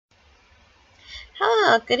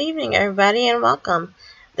Hello, good evening everybody and welcome.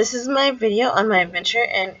 This is my video on my adventure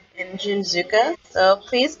in Anjinzuka, so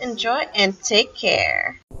please enjoy and take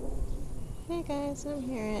care. Hey guys, I'm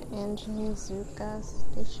here at Anjinzuka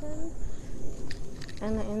station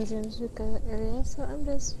in the Anjinzuka area, so I'm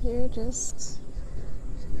just here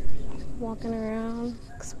walking around,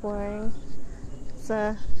 exploring. It's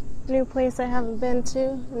a new place I haven't been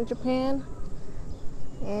to in Japan,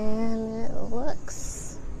 and it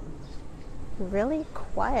looks really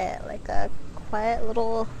quiet, like a quiet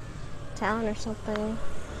little town or something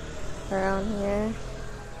around here.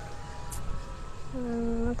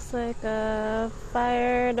 Looks like a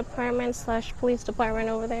fire department / police department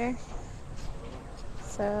over there.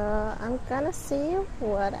 So I'm gonna see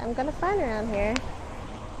what I'm gonna find around here.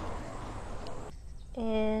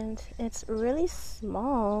 And it's really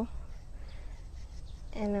small,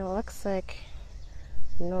 and it looks like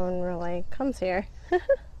no one really comes here,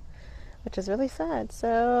 which is really sad.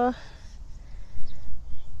 So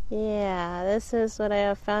yeah, this is what I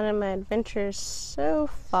have found in my adventures so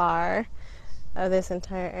far of this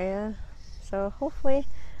entire area. So hopefully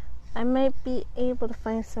I might be able to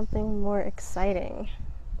find something more exciting.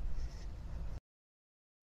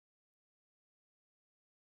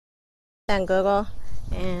 On Google,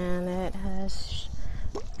 and it has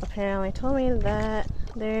apparently told me that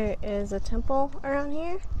there is a temple around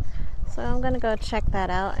here, so I'm gonna go check that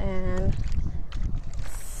out and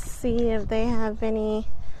see if they have any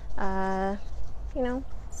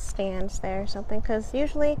stands there or something, because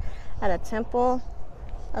usually at a temple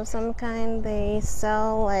of some kind they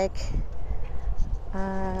sell like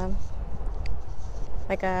a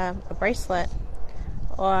bracelet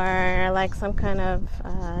or like some kind of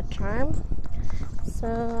charm. So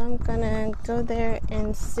I'm gonna go there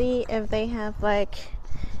and see if they have like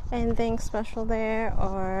anything special there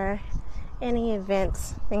or any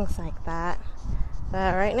events, things like that.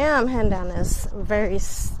 But right now I'm heading down this very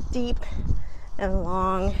steep and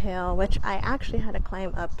long hill, which I actually had to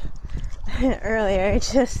climb up earlier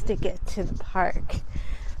just to get to the park.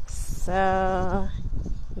 So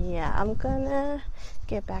yeah, I'm gonna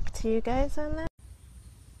get back to you guys on that.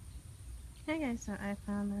 Hey guys, so I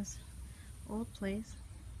found this old place.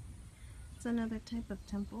 It's another type of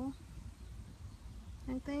temple,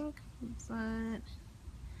 I think, but there's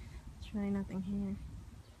really nothing here.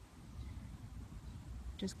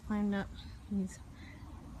 Just climbed up these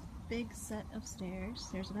big set of stairs.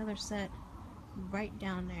 There's another set right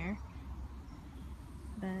down there,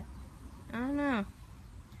 but I don't know,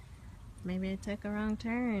 maybe I took a wrong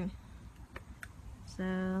turn. So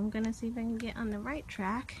I'm gonna see if I can get on the right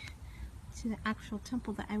track to the actual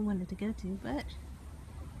temple that I wanted to go to, but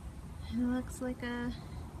it looks like I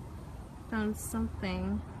found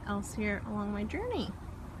something else here along my journey.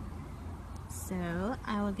 So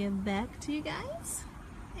I will get back to you guys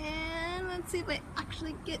and let's see if I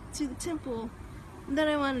actually get to the temple that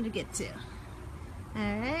I wanted to get to.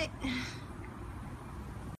 Alright.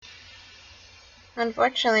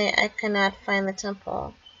 Unfortunately, I could not find the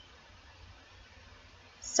temple,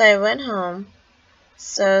 so I went home.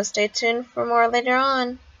 So stay tuned for more later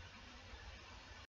on.